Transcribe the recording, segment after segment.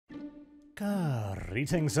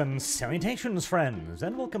Greetings and salutations, friends,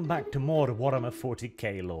 and welcome back to more Warhammer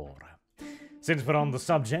 40k lore. Since we're on the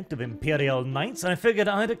subject of Imperial Knights, I figured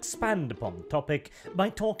I'd expand upon the topic by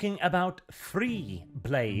talking about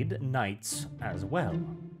Freeblade Knights as well.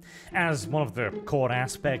 As one of the core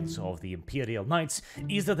aspects of the Imperial Knights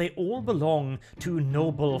is that they all belong to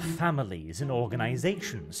noble families and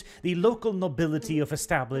organizations, the local nobility of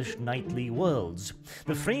established knightly worlds.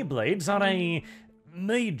 The Freeblades are a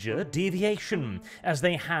major deviation, as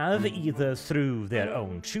they have, either through their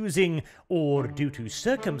own choosing or due to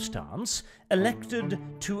circumstance, elected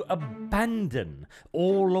to abandon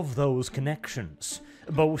all of those connections,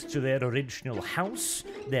 both to their original house,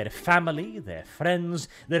 their family, their friends,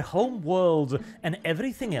 their home world, and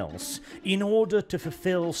everything else, in order to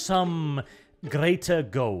fulfill some greater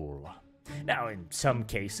goal. Now, in some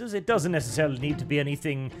cases, it doesn't necessarily need to be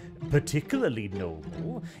anything particularly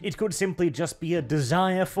noble. It could simply just be a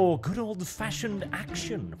desire for good old-fashioned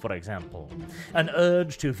action, for example. An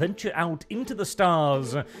urge to venture out into the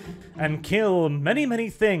stars and kill many, many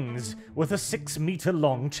things with a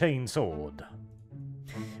 6-meter-long chainsword.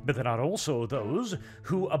 But there are also those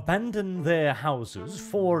who abandon their houses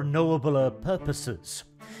for nobler purposes.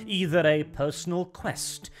 Either a personal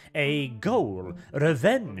quest, a goal,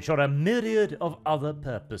 revenge, or a myriad of other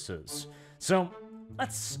purposes. So,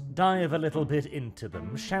 let's dive a little bit into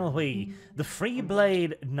them, shall we? The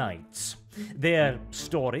Freeblade Knights. Their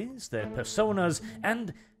stories, their personas,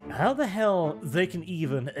 and how the hell they can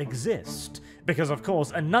even exist. Because, of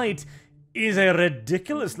course, a knight is a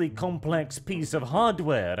ridiculously complex piece of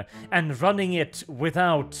hardware, and running it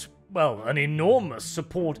without, well, an enormous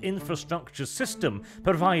support infrastructure system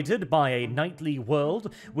provided by a knightly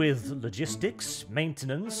world with logistics,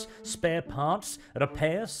 maintenance, spare parts,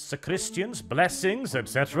 repairs, sacristians, blessings,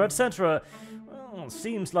 etc., etc., well,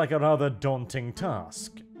 seems like a rather daunting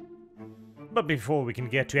task. But before we can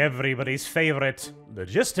get to everybody's favorite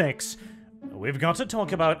logistics, we've got to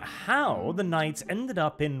talk about how the knights ended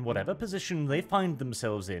up in whatever position they find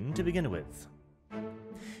themselves in to begin with.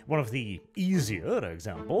 One of the easier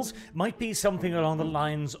examples might be something along the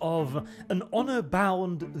lines of an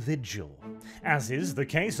honor-bound vigil, as is the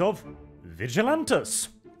case of Vigilantus.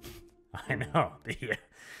 I know,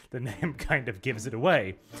 the name kind of gives it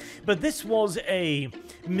away. But this was a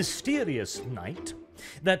mysterious knight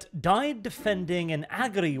that died defending an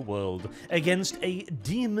agri world against a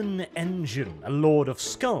demon engine, a lord of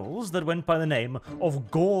skulls that went by the name of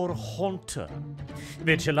Gore Haunter.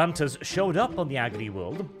 Vigilantes showed up on the agri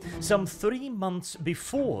world some 3 months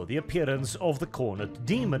before the appearance of the cornered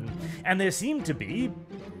demon, and there seemed to be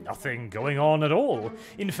nothing going on at all.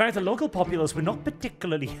 In fact, the local populace were not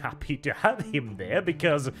particularly happy to have him there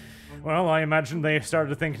because, well, I imagine they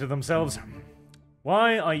started thinking to themselves,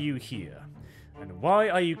 why are you here? And why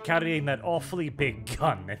are you carrying that awfully big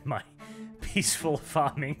gun in my peaceful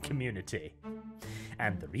farming community?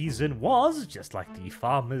 And the reason was, just like the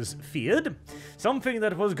farmers feared, something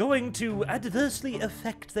that was going to adversely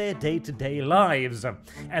affect their day-to-day lives,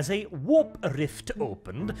 as a warp rift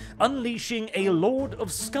opened, unleashing a Lord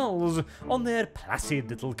of Skulls on their placid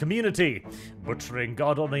little community, butchering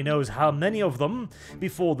God only knows how many of them,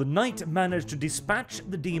 before the knight managed to dispatch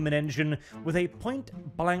the demon engine with a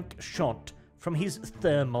point-blank shot from his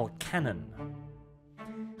thermal cannon,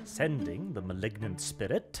 sending the malignant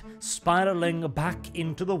spirit spiraling back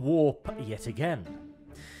into the warp yet again.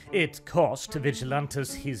 It cost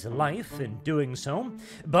Vigilantus his life in doing so,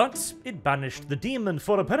 but it banished the demon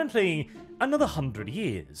for apparently another 100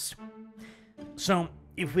 years. So,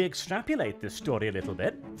 if we extrapolate this story a little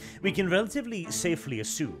bit, we can relatively safely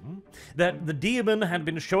assume that the demon had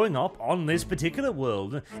been showing up on this particular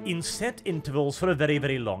world in set intervals for a very,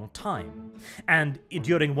 very long time. And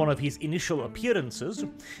during one of his initial appearances,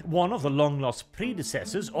 one of the long-lost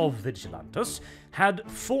predecessors of Vigilantus had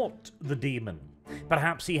fought the demon.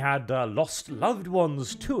 Perhaps he had lost loved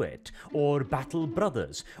ones to it, or battled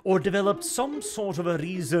brothers, or developed some sort of a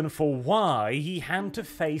reason for why he had to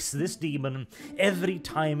face this demon every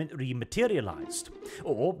time it rematerialized.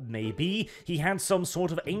 Or maybe he had some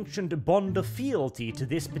sort of ancient bond of fealty to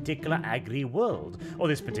this particular agri world, or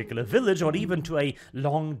this particular village, or even to a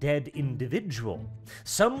long-dead individual.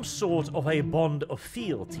 Some sort of a bond of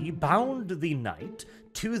fealty bound the knight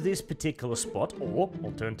to this particular spot, or,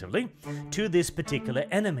 alternatively, to this particular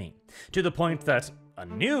enemy, to the point that a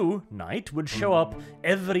new knight would show up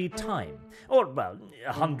every time. Or, well,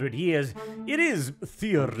 100 years. It is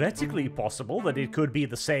theoretically possible that it could be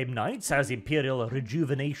the same knights, as Imperial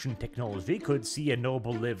rejuvenation technology could see a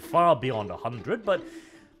noble live far beyond 100, but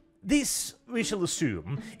this, we shall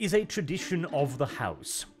assume, is a tradition of the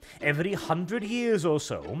house. Every 100 years or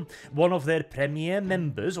so, one of their premier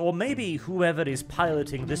members, or maybe whoever is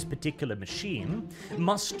piloting this particular machine,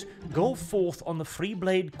 must go forth on the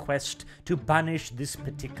Freeblade quest to banish this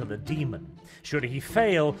particular demon. Should he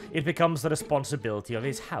fail, it becomes the responsibility of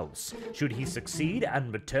his house. Should he succeed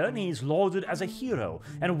and return, he is lauded as a hero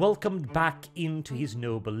and welcomed back into his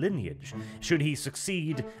noble lineage. Should he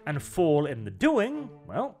succeed and fall in the doing,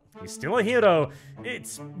 well, he's still a hero.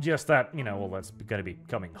 It's just that, all that's going to be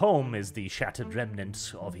coming home is the shattered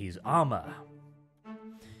remnants of his armor.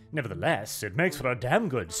 Nevertheless, it makes for a damn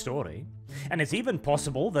good story. And it's even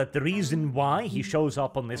possible that the reason why he shows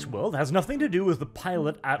up on this world has nothing to do with the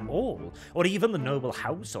pilot at all, or even the noble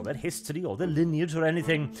house, or their history, or their lineage, or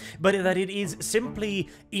anything, but that it is simply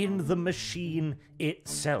in the machine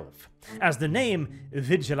itself. As the name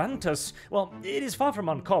Vigilantus, well, it is far from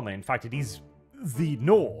uncommon. In fact, it is the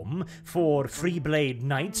norm for Freeblade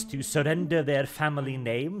Knights to surrender their family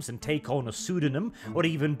names and take on a pseudonym, or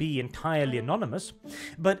even be entirely anonymous.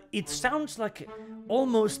 But it sounds like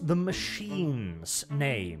almost the machine's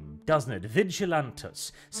name, doesn't it?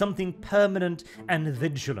 Vigilantus, something permanent and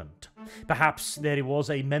vigilant. Perhaps there was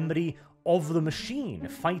a memory of the machine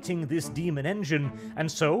fighting this demon engine,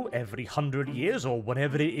 and so every 100 years or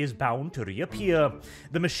whenever it is bound to reappear,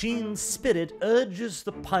 the machine's spirit urges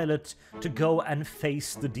the pilot to go and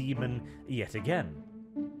face the demon yet again.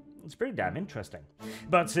 It's pretty damn interesting.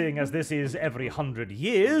 But seeing as this is every 100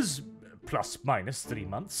 years, plus minus 3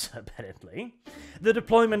 months, apparently, the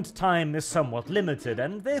deployment time is somewhat limited,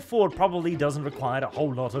 and therefore probably doesn't require a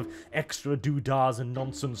whole lot of extra doodahs and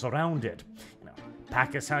nonsense around it.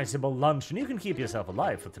 Pack a sizable lunch and you can keep yourself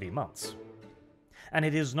alive for 3 months. And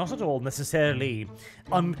it is not at all necessarily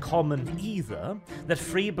uncommon either that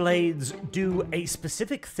Freeblades do a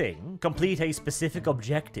specific thing, complete a specific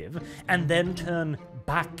objective, and then turn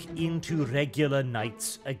back into regular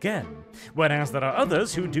knights again, whereas there are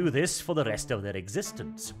others who do this for the rest of their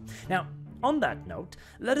existence. Now, on that note,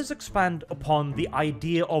 let us expand upon the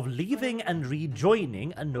idea of leaving and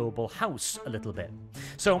rejoining a noble house a little bit.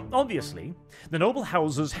 So, obviously, the noble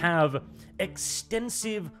houses have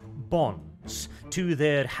extensive bonds to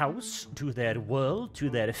their house, to their world, to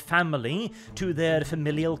their family, to their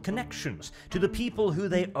familial connections, to the people who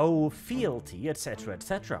they owe fealty, etc.,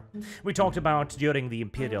 etc. We talked about during the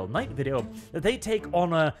Imperial Knight video that they take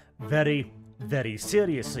honor very, very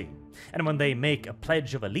seriously. And when they make a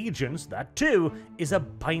pledge of allegiance, that too is a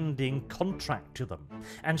binding contract to them.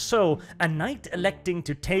 And so, a knight electing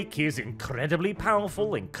to take his incredibly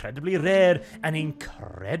powerful, incredibly rare, and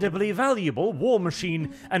incredibly valuable war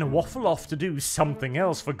machine and waffle off to do something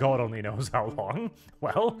else for God only knows how long,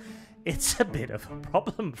 well, it's a bit of a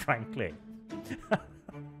problem, frankly.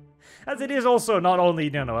 As it is also not only,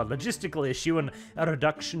 a logistical issue and a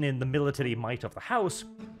reduction in the military might of the house,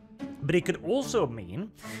 but it could also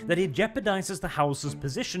mean that it jeopardizes the house's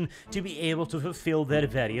position to be able to fulfill their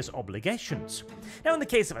various obligations. Now, in the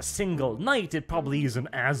case of a single knight, it probably isn't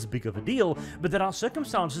as big of a deal, but there are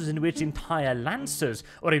circumstances in which entire lancers,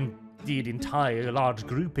 or indeed entire large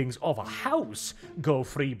groupings of a house, go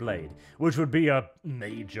Freeblade, which would be a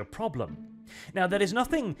major problem. Now, there is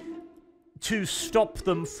nothing to stop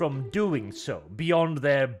them from doing so, beyond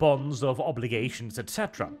their bonds of obligations,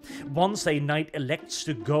 etc. Once a knight elects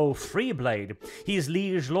to go Freeblade, his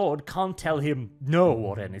liege lord can't tell him no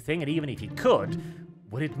or anything, and even if he could,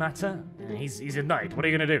 would it matter? He's a knight, what are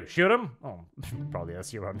you going to do, shoot him? Oh, probably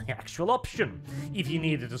that's your only actual option, if you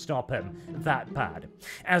needed to stop him that bad.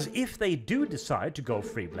 As if they do decide to go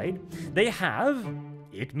Freeblade, they have,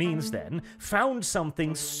 it means then, found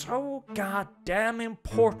something so goddamn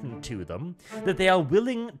important to them that they are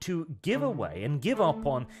willing to give away and give up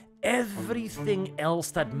on everything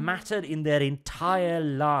else that mattered in their entire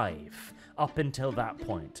life up until that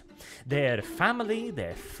point. Their family,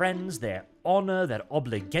 their friends, their honor, their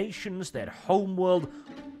obligations, their homeworld,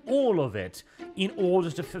 all of it in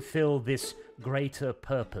order to fulfill this greater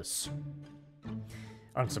purpose.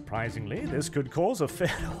 Unsurprisingly, this could cause a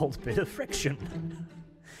fair old bit of friction.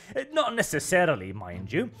 Not necessarily,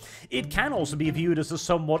 mind you. It can also be viewed as a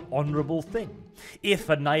somewhat honorable thing. If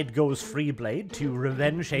a knight goes Freeblade to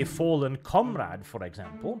revenge a fallen comrade, for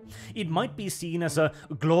example, it might be seen as a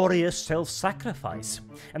glorious self-sacrifice,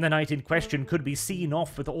 and the knight in question could be seen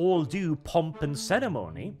off with all due pomp and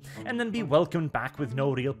ceremony, and then be welcomed back with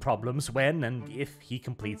no real problems when and if he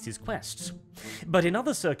completes his quests. But in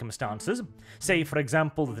other circumstances, say for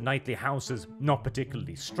example the knightly house is not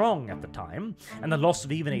particularly strong at the time, and the loss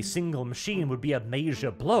of even a a single machine would be a major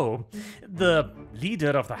blow, the leader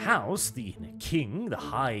of the house, the king, the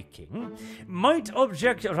High King, might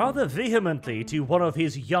object rather vehemently to one of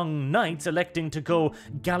his young knights electing to go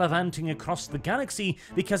gallivanting across the galaxy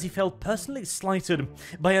because he felt personally slighted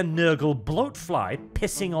by a Nurgle bloatfly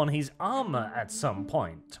pissing on his armor at some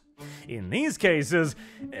point. In these cases,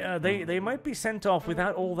 they might be sent off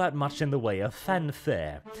without all that much in the way of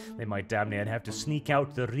fanfare. They might damn near have to sneak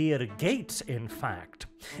out the rear gate, in fact.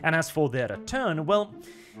 And as for their return, well,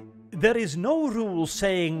 there is no rule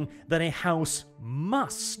saying that a house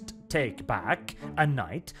must take back a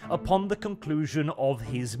knight upon the conclusion of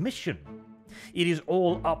his mission. It is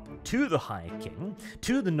all up to the High King,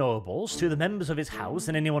 to the nobles, to the members of his house,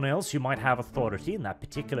 and anyone else who might have authority in that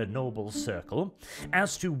particular noble circle,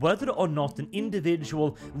 as to whether or not an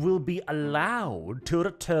individual will be allowed to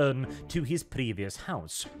return to his previous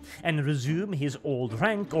house, and resume his old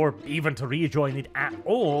rank, or even to rejoin it at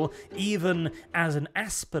all, even as an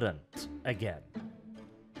aspirant again.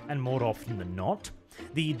 And more often than not,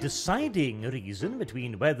 the deciding reason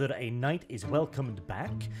between whether a knight is welcomed back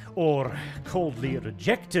or coldly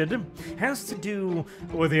rejected has to do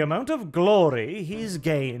with the amount of glory he's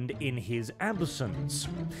gained in his absence.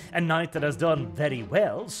 A knight that has done very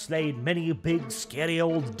well, slain many big scary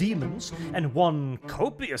old demons, and won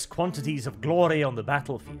copious quantities of glory on the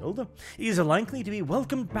battlefield, is likely to be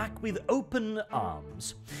welcomed back with open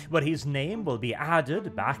arms, where his name will be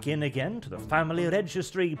added back in again to the family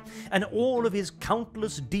registry, and all of his countless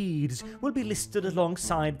deeds will be listed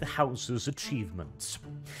alongside the house's achievements.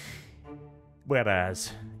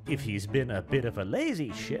 Whereas, if he's been a bit of a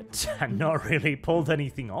lazy shit and not really pulled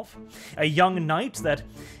anything off, a young knight that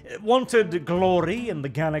wanted glory in the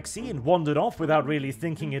galaxy and wandered off without really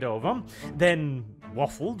thinking it over, then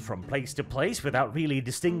waffled from place to place without really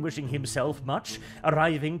distinguishing himself much,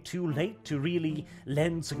 arriving too late to really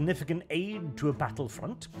lend significant aid to a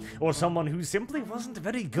battlefront, or someone who simply wasn't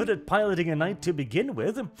very good at piloting a knight to begin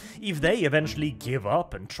with, if they eventually give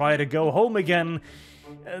up and try to go home again,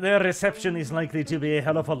 their reception is likely to be a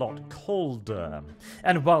hell of a lot colder.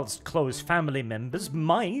 And whilst close family members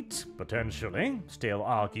might, potentially, still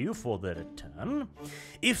argue for their return,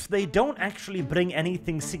 if they don't actually bring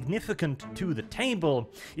anything significant to the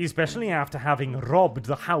table, especially after having robbed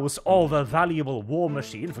the house of a valuable war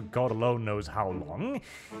machine for God alone knows how long,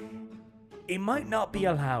 it might not be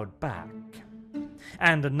allowed back.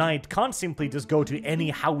 And a knight can't simply just go to any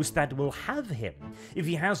house that will have him. If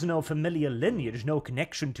he has no familiar lineage, no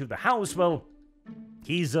connection to the house, well,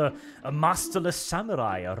 he's a masterless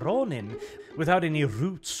samurai, a Ronin, without any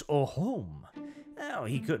roots or home. Now,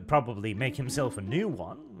 he could probably make himself a new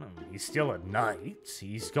one. He's still a knight.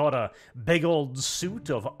 He's got a big old suit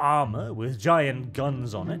of armor with giant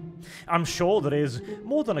guns on it. I'm sure there is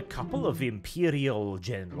more than a couple of Imperial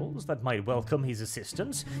generals that might welcome his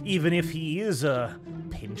assistance, even if he is a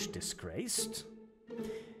pinch disgraced.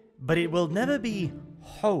 But it will never be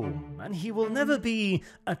home, and he will never be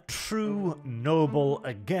a true noble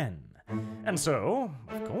again. And so,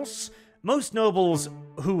 of course, most nobles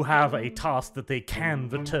who have a task that they can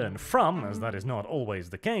return from, as that is not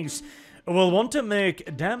always the case, will want to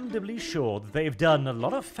make damnably sure that they've done a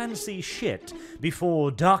lot of fancy shit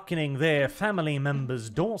before darkening their family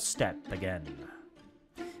member's doorstep again.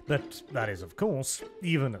 But that is, of course,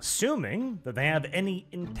 even assuming that they have any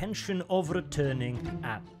intention of returning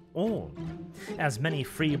at all, as many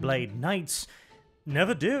Freeblade Knights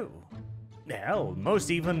never do. Hell,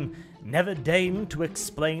 most even never deign to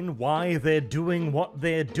explain why they're doing what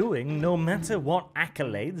they're doing, no matter what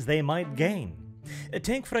accolades they might gain.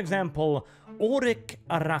 Take, for example, Auric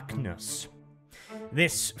Arachnus.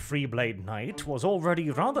 This Freeblade Knight was already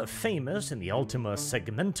rather famous in the Ultima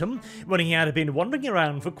Segmentum, when he had been wandering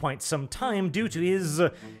around for quite some time due to his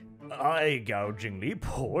eye-gougingly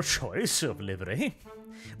poor choice of livery.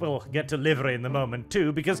 We'll get to livery in the moment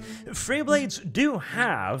too, because Freeblades do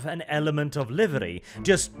have an element of livery,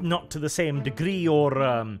 just not to the same degree or,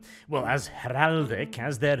 well, as heraldic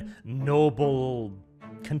as their noble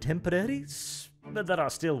contemporaries, but that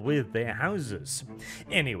are still with their houses.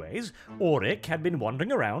 Anyways, Auric had been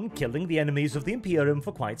wandering around killing the enemies of the Imperium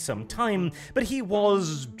for quite some time, but he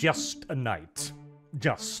was just a knight.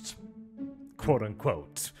 Just.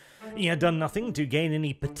 Quote-unquote. He had done nothing to gain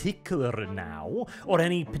any particular renown, or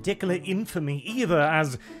any particular infamy either,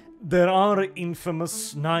 as there are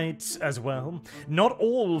infamous knights as well. Not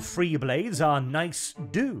all Freeblades are nice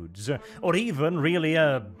dudes, or even really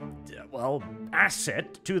a, well,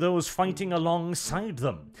 asset to those fighting alongside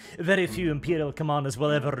them. Very few Imperial commanders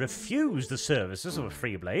will ever refuse the services of a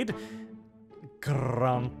Freeblade.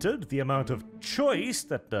 Granted, the amount of choice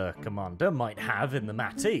that the commander might have in the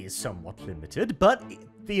matter is somewhat limited, but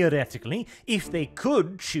theoretically, if they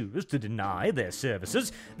could choose to deny their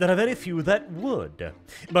services, there are very few that would.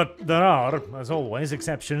 But there are, as always,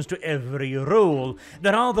 exceptions to every rule.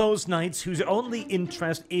 There are those knights whose only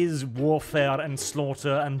interest is warfare and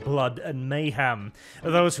slaughter and blood and mayhem.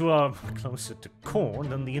 Those who are closer to Khorne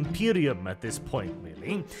than the Imperium at this point,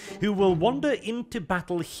 really, who will wander into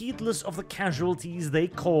battle heedless of the casualties they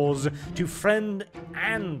cause to friend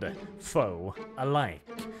and foe alike.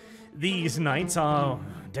 These knights are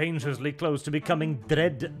dangerously close to becoming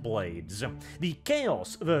Dreadblades, the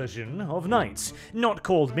Chaos version of knights, not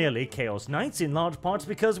called merely Chaos Knights in large parts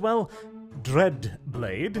because, well,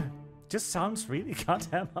 Dreadblade just sounds really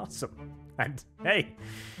goddamn awesome. And hey,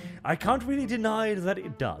 I can't really deny that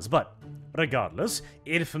it does, but regardless,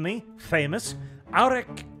 infamy, famous,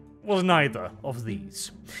 Auric was neither of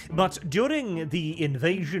these. But during the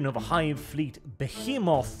invasion of Hive Fleet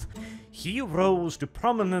Behemoth, he rose to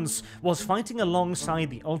prominence, was fighting alongside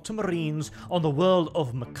the Ultramarines on the world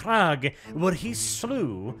of Macragge, where he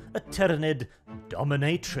slew a Tyranid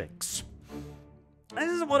dominatrix.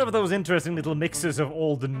 This is one of those interesting little mixes of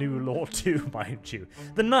all the new lore too, mind you.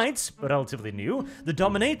 The Knights, relatively new, the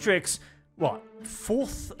dominatrix, what,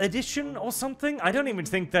 4th edition or something? I don't even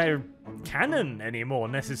think they're canon anymore,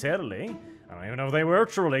 necessarily. I don't even know if they were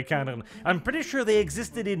truly canon. I'm pretty sure they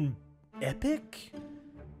existed in Epic?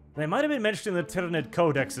 They might have been mentioned in the Tyranid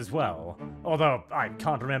Codex as well, although I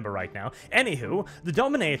can't remember right now. Anywho, the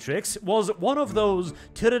Dominatrix was one of those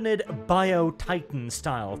Tyranid Bio-Titan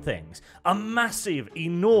style things. A massive,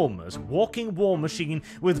 enormous, walking war machine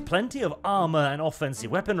with plenty of armor and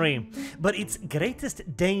offensive weaponry. But its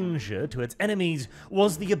greatest danger to its enemies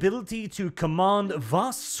was the ability to command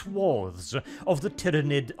vast swaths of the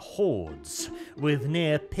Tyranid hordes, with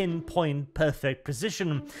near pinpoint perfect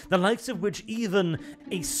precision, the likes of which even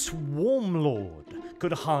a Swarm Lord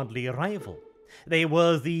could hardly rival. They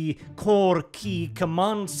were the core key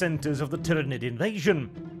command centers of the Tyranid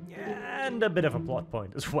invasion, and a bit of a plot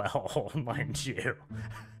point as well, mind you,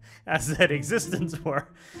 as their existence were.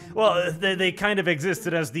 Well, they kind of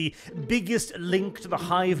existed as the biggest link to the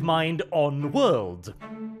hive mind on world.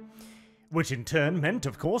 Which in turn meant,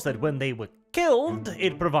 of course, that when they were killed,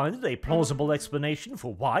 it provided a plausible explanation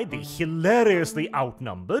for why the hilariously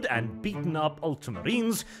outnumbered and beaten up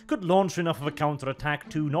Ultramarines could launch enough of a counterattack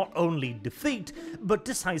to not only defeat, but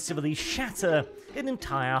decisively shatter an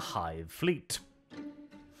entire hive fleet.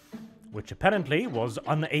 Which apparently was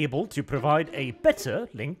unable to provide a better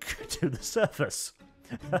link to the surface.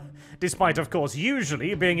 Despite, of course,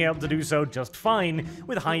 usually being able to do so just fine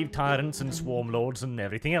with hive tyrants and swarm lords and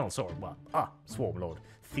everything else, or, well, swarm lord,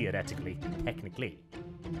 theoretically, technically.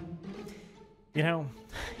 You know,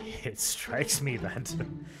 it strikes me that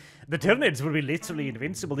the Tyranids would be literally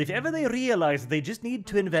invincible if ever they realized they just need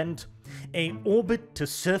to invent a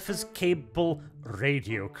orbit-to-surface capable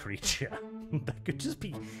radio creature that could just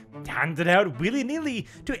be handed out willy-nilly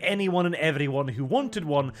to anyone and everyone who wanted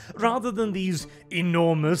one, rather than these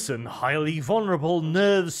enormous and highly vulnerable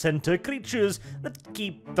nerve center creatures that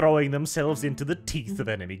keep throwing themselves into the teeth of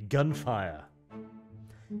enemy gunfire.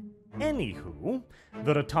 Anywho,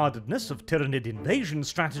 the retardedness of Tyranid invasion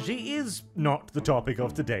strategy is not the topic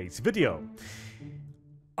of today's video.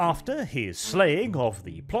 After his slaying of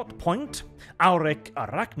the plot point, Auric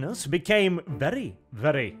Arachnus became very,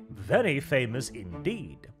 very, very famous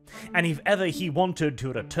indeed. And if ever he wanted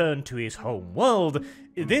to return to his home world,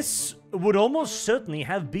 this would almost certainly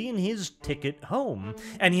have been his ticket home,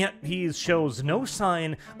 and yet he shows no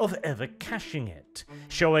sign of ever cashing it,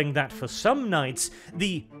 showing that for some knights,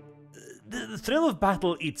 the thrill of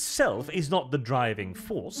battle itself is not the driving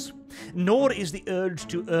force, nor is the urge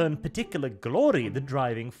to earn particular glory the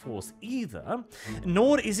driving force either,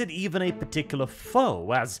 nor is it even a particular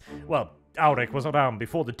foe, as, well, Auric was around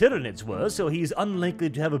before the Tyranids were, so he's unlikely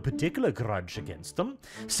to have a particular grudge against them.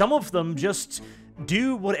 Some of them just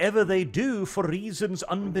do whatever they do for reasons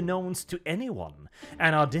unbeknownst to anyone,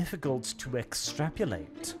 and are difficult to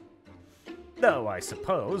extrapolate. Though I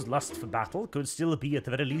suppose lust for battle could still be at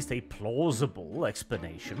the very least a plausible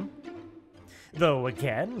explanation. Though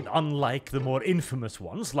again, unlike the more infamous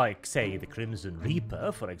ones, like, say, the Crimson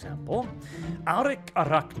Reaper, for example, Auric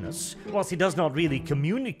Arachnus, whilst he does not really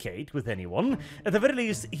communicate with anyone, at the very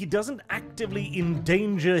least he doesn't actively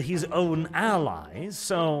endanger his own allies,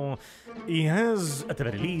 so he has, at the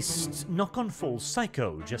very least, not gone full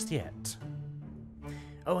psycho just yet.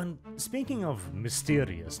 Oh, and speaking of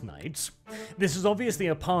mysterious knights, This is obviously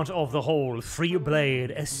a part of the whole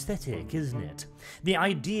Freeblade aesthetic, isn't it? The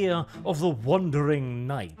idea of the wandering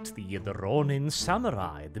knight, the Ronin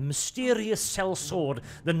samurai, the mysterious sellsword,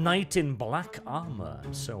 the knight in black armor,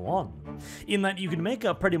 and so on. In that you can make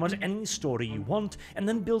up pretty much any story you want and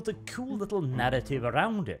then build a cool little narrative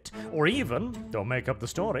around it. Or even, don't make up the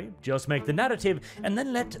story, just make the narrative and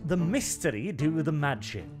then let the mystery do the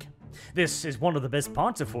magic. This is one of the best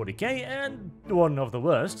parts of 40k, and one of the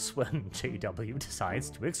worsts when GW decides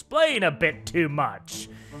to explain a bit too much.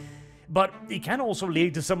 But it can also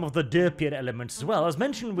lead to some of the derpier elements as well. As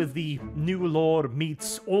mentioned with the new lore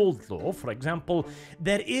meets old lore, for example,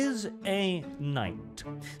 there is a knight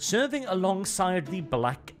serving alongside the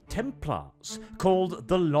Black Templars called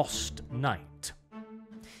the Lost Knight.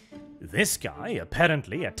 This guy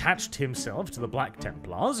apparently attached himself to the Black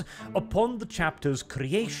Templars upon the chapter's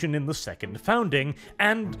creation in the Second Founding,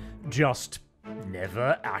 and just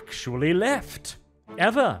never actually left.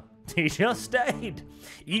 Ever. He just stayed,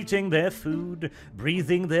 eating their food,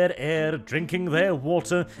 breathing their air, drinking their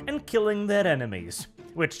water, and killing their enemies.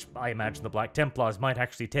 Which I imagine the Black Templars might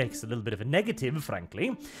actually take as a little bit of a negative,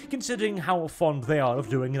 frankly, considering how fond they are of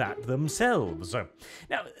doing that themselves.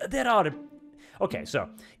 Now, there are... Okay, so,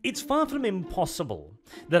 it's far from impossible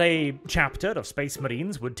that a chapter of Space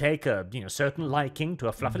Marines would take a, certain liking to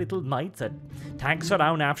a fluffy little knight that tags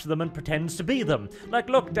around after them and pretends to be them. Like,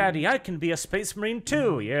 look, Daddy, I can be a Space Marine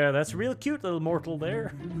too. Yeah, that's a real cute little mortal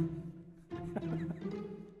there.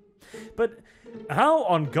 But how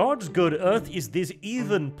on God's good earth is this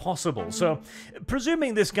even possible? So,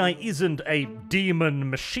 presuming this guy isn't a demon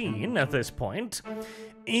machine at this point,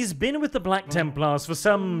 he's been with the Black Templars for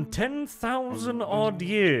some 10,000 odd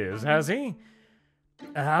years, has he?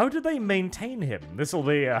 How do they maintain him? This'll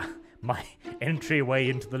be my entryway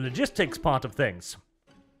into the logistics part of things.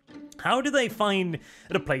 How do they find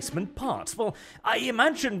replacement parts? Well, I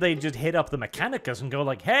imagine they just hit up the Mechanicus and go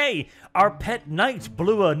like, hey, our pet knight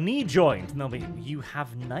blew a knee joint. And they'll be, you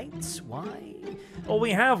have knights? Why? Oh,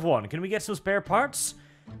 we have one. Can we get some spare parts?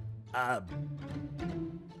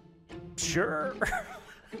 Sure.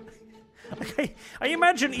 Okay, I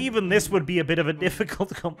imagine even this would be a bit of a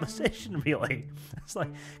difficult conversation, really. It's like,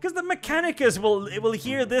 because the Mechanicus will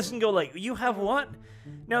hear this and go like, you have what?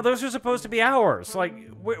 Now, those are supposed to be ours. Like,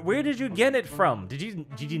 where did you get it from? Did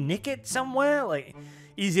you nick it somewhere? Like,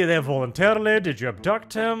 is he there voluntarily? Did you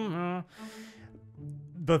abduct him?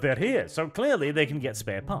 But they're here, so clearly they can get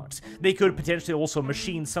spare parts. They could potentially also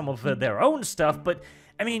machine some of their own stuff, but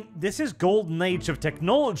I mean, this is golden age of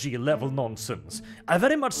technology level nonsense. I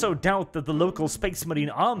very much so doubt that the local Space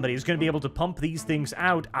Marine armory is going to be able to pump these things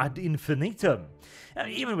out ad infinitum.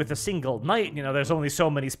 Even with a single knight, there's only so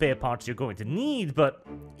many spare parts you're going to need, but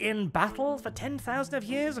in battle for 10,000 of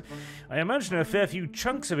years? I imagine a fair few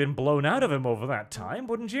chunks have been blown out of him over that time,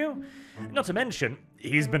 wouldn't you? Not to mention,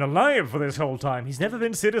 he's been alive for this whole time. He's never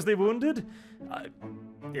been seriously wounded.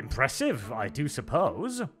 Impressive, I do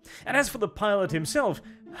suppose. And as for the pilot himself,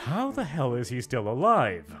 how the hell is he still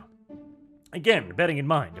alive? Again, bearing in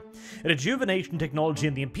mind, rejuvenation technology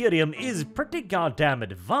in the Imperium is pretty goddamn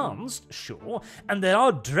advanced, sure, and there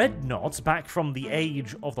are dreadnoughts back from the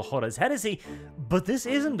age of the Horus Heresy, but this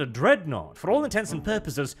isn't a dreadnought. For all intents and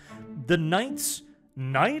purposes, the Knight's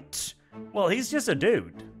knight? Well, he's just a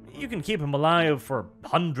dude. You can keep him alive for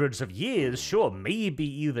hundreds of years, sure, maybe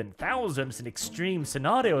even thousands in extreme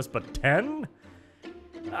scenarios, but 10?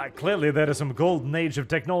 Clearly there is some golden age of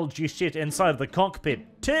technology shit inside the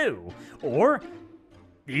cockpit too. Or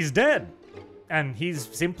he's dead. And he's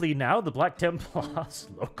simply now the Black Templar's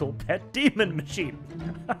local pet demon machine.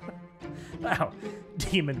 Now,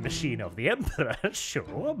 demon machine of the Emperor,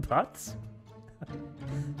 sure, but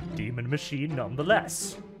demon machine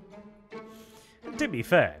nonetheless. To be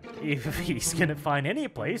fair, if he's gonna find any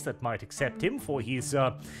place that might accept him for his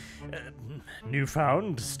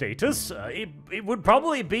newfound status, it would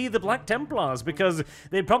probably be the Black Templars, because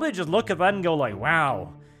they'd probably just look at that and go like,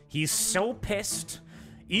 wow, he's so pissed,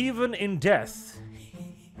 even in death,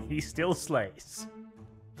 he still slays.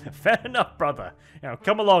 Fair enough, brother. Now,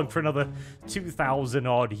 come along for another 2,000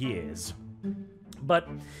 odd years. But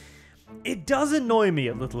it does annoy me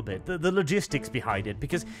a little bit, the logistics behind it,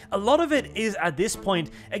 because a lot of it is, at this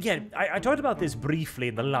point, again, I talked about this briefly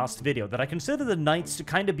in the last video, that I consider the Knights to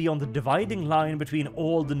kind of be on the dividing line between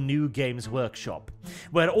old and new Games Workshop,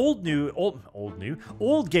 where old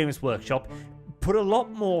Games Workshop put a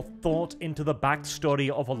lot more thought into the backstory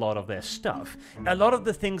of a lot of their stuff. A lot of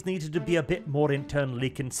the things needed to be a bit more internally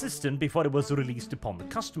consistent before it was released upon the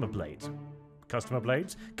customer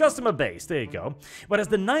base, there you go. Whereas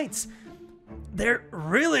the Knights, they're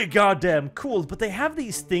really goddamn cool, but they have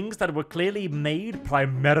these things that were clearly made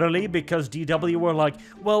primarily because DW were like,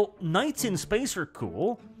 well, knights in space are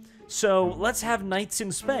cool, so let's have knights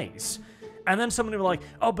in space. And then somebody were like,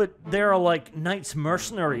 oh, but there are like knights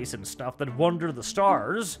mercenaries and stuff that wander the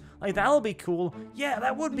stars. Like, that'll be cool. Yeah,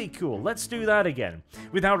 that would be cool. Let's do that again.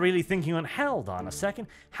 Without really thinking on, hold on a second,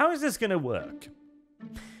 how is this gonna work?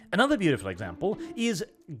 Another beautiful example is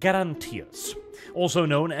Garantius, also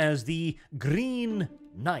known as the Green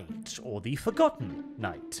Knight, or the Forgotten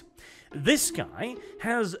Knight. This guy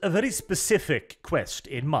has a very specific quest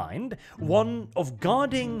in mind, one of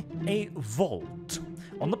guarding a vault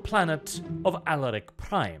on the planet of Alaric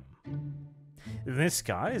Prime. This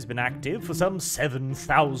guy has been active for some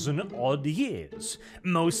 7,000 odd years,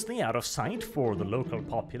 mostly out of sight for the local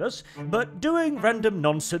populace, but doing random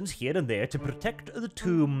nonsense here and there to protect the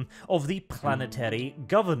tomb of the planetary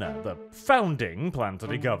governor, the founding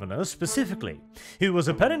planetary governor specifically, who was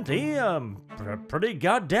apparently a pretty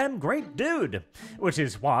goddamn great dude, which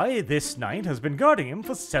is why this knight has been guarding him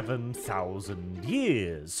for 7,000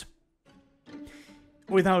 years.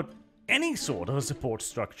 Without any sort of a support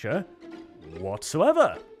structure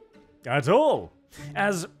whatsoever. At all.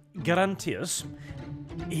 As Garantius,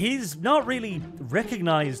 he's not really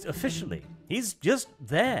recognized officially. He's just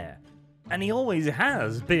there. And he always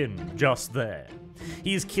has been just there.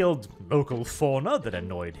 He's killed local fauna that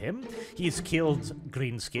annoyed him. He's killed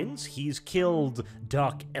greenskins. He's killed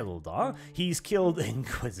Dark Eldar. He's killed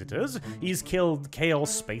Inquisitors. He's killed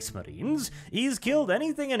Chaos Space Marines. He's killed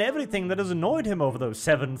anything and everything that has annoyed him over those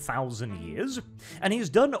 7,000 years. And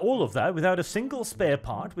he's done all of that without a single spare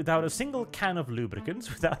part, without a single can of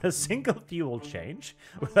lubricants, without a single fuel change,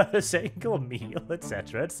 without a single meal,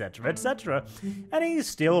 etc., etc., etc. And he's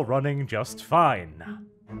still running just fine.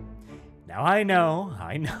 Now I know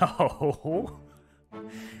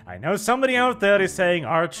somebody out there is saying,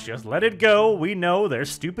 Arch, just let it go, we know there's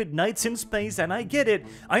stupid knights in space, and I get it,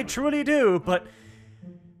 I truly do, but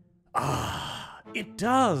it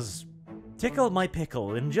does tickle my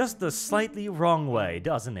pickle in just the slightly wrong way,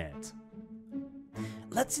 doesn't it?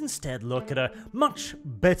 Let's instead look at a much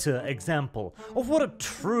better example of what a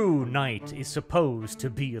true knight is supposed to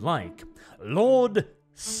be like. Lord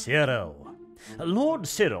Cyril. Lord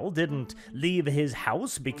Cyril didn't leave his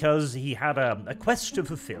house because he had a quest to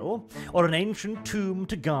fulfill, or an ancient tomb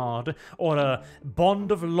to guard, or a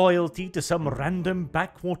bond of loyalty to some random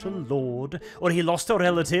backwater lord, or he lost a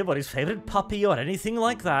relative, or his favorite puppy, or anything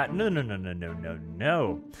like that.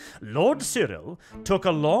 No. Lord Cyril took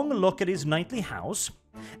a long look at his knightly house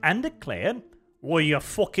and declared, well, you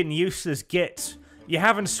fucking useless git. You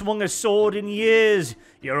haven't swung a sword in years.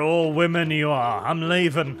 You're all women, you are. I'm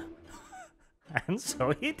leaving. And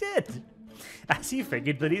so he did, as he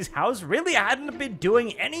figured that his house really hadn't been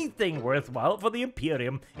doing anything worthwhile for the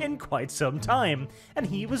Imperium in quite some time, and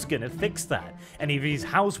he was gonna fix that. And if his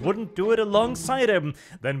house wouldn't do it alongside him,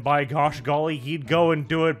 then by gosh golly, he'd go and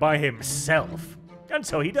do it by himself. And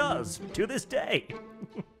so he does, to this day.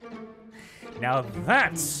 Now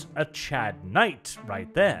that's a Chad Knight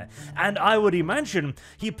right there, and I would imagine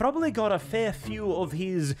he probably got a fair few of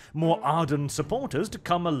his more ardent supporters to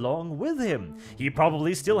come along with him. He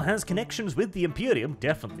probably still has connections with the Imperium,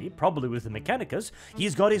 definitely, probably with the Mechanicus.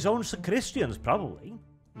 He's got his own Sacristians, probably.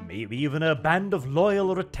 Maybe even a band of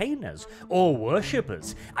loyal retainers, or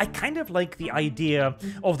worshippers. I kind of like the idea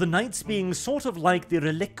of the knights being sort of like the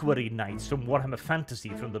reliquary knights from Warhammer Fantasy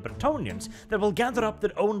from the Bretonnians, that will gather up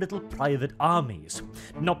their own little private armies.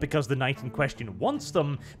 Not because the knight in question wants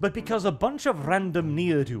them, but because a bunch of random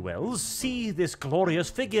ne'er-do-wells see this glorious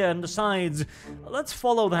figure and decides, let's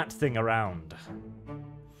follow that thing around.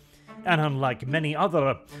 And unlike many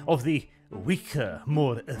other of the weaker,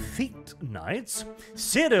 more effete knights,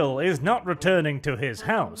 Cyril is not returning to his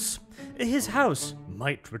house. His house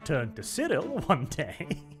might return to Cyril one day,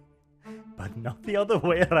 but not the other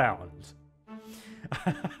way around.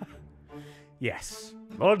 Yes,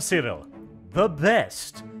 Lord Cyril, the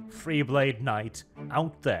best Freeblade knight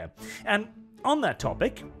out there. And on that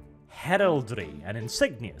topic, heraldry and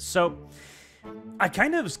insignias. So I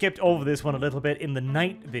kind of skipped over this one a little bit in the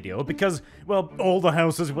knight video because, well, all the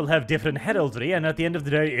houses will have different heraldry, and at the end of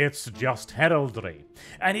the day, it's just heraldry.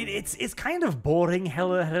 And it's kind of boring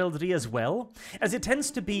heraldry as well, as it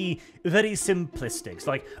tends to be very simplistic. It's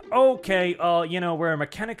like, okay, we're a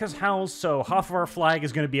Mechanicus house, so half of our flag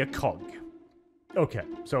is going to be a cog. Okay,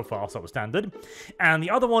 so far so standard. And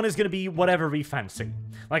the other one is going to be whatever we fancy.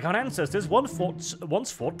 Like our ancestors once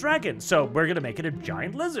fought dragons, so we're going to make it a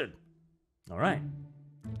giant lizard. Alright.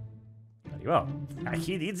 everybody. Well,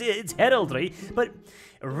 it's heraldry, but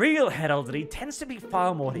real heraldry tends to be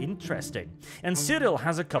far more interesting, and Cyril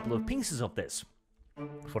has a couple of pieces of this.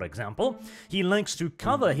 For example, he likes to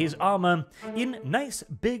cover his armor in nice,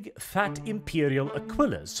 big, fat Imperial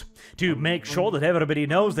aquillas to make sure that everybody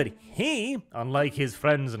knows that he, unlike his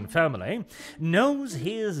friends and family, knows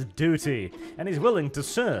his duty and is willing to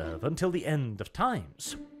serve until the end of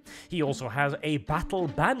times. He also has a battle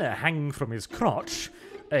banner hanging from his crotch,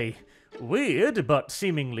 a weird but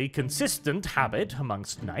seemingly consistent habit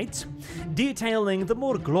amongst knights, detailing the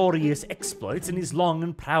more glorious exploits in his long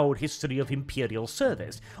and proud history of Imperial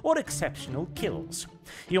service, or exceptional kills.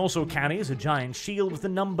 He also carries a giant shield with the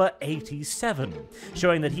number 87,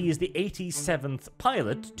 showing that he is the 87th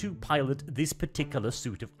pilot to pilot this particular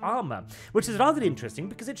suit of armor, which is rather interesting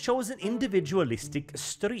because it shows an individualistic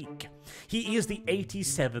streak. He is the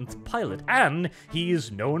 87th pilot, and he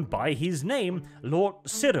is known by his name, Lord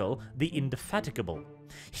Cyril the Indefatigable.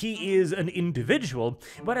 He is an individual,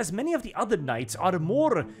 whereas many of the other knights are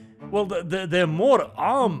more, well, they're more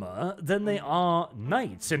armor than they are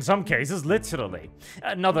knights, in some cases, literally.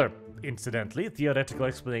 Another, incidentally, theoretical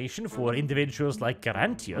explanation for individuals like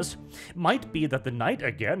Garantius might be that the knight,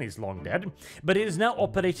 again, is long dead, but it is now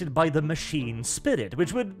operated by the machine spirit,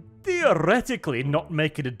 which would theoretically not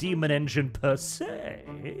make it a demon engine per se.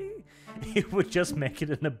 It would just make it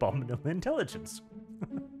an abominable intelligence.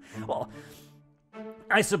 Well,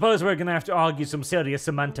 I suppose we're going to have to argue some serious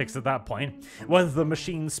semantics at that point. Whether the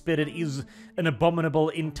machine spirit is an abominable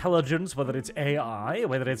intelligence, whether it's AI,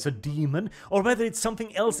 whether it's a demon, or whether it's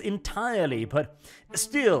something else entirely. But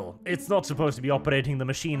still, it's not supposed to be operating the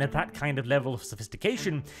machine at that kind of level of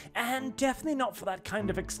sophistication, and definitely not for that kind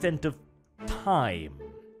of extent of time.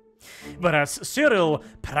 Whereas Cyril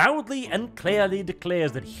proudly and clearly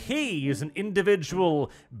declares that he is an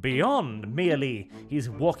individual beyond merely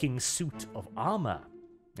his walking suit of armor.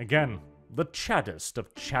 Again, the chaddest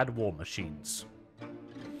of Chad war machines.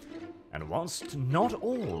 And whilst not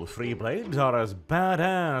all Freeblades are as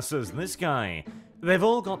badass as this guy, they've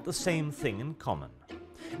all got the same thing in common.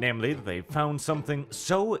 Namely, that they've found something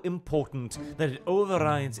so important that it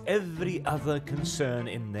overrides every other concern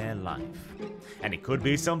in their life. And it could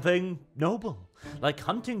be something noble, like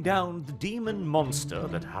hunting down the demon monster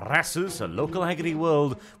that harasses a local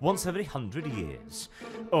agri-world once every 100 years.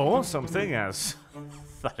 Or something as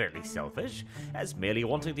thoroughly selfish as merely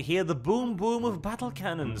wanting to hear the boom-boom of battle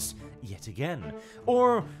cannons yet again.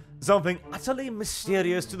 Or something utterly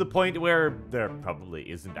mysterious to the point where there probably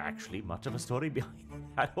isn't actually much of a story behind it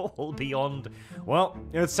at all beyond, well,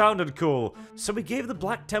 it sounded cool, so we gave the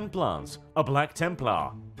Black Templars a Black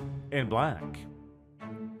Templar in black.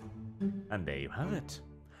 And there you have it.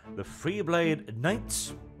 The Freeblade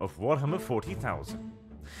Knights of Warhammer 40,000.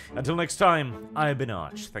 Until next time, I've been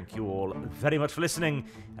Arch. Thank you all very much for listening,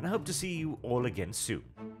 and I hope to see you all again soon.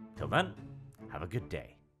 Till then, have a good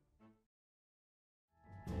day.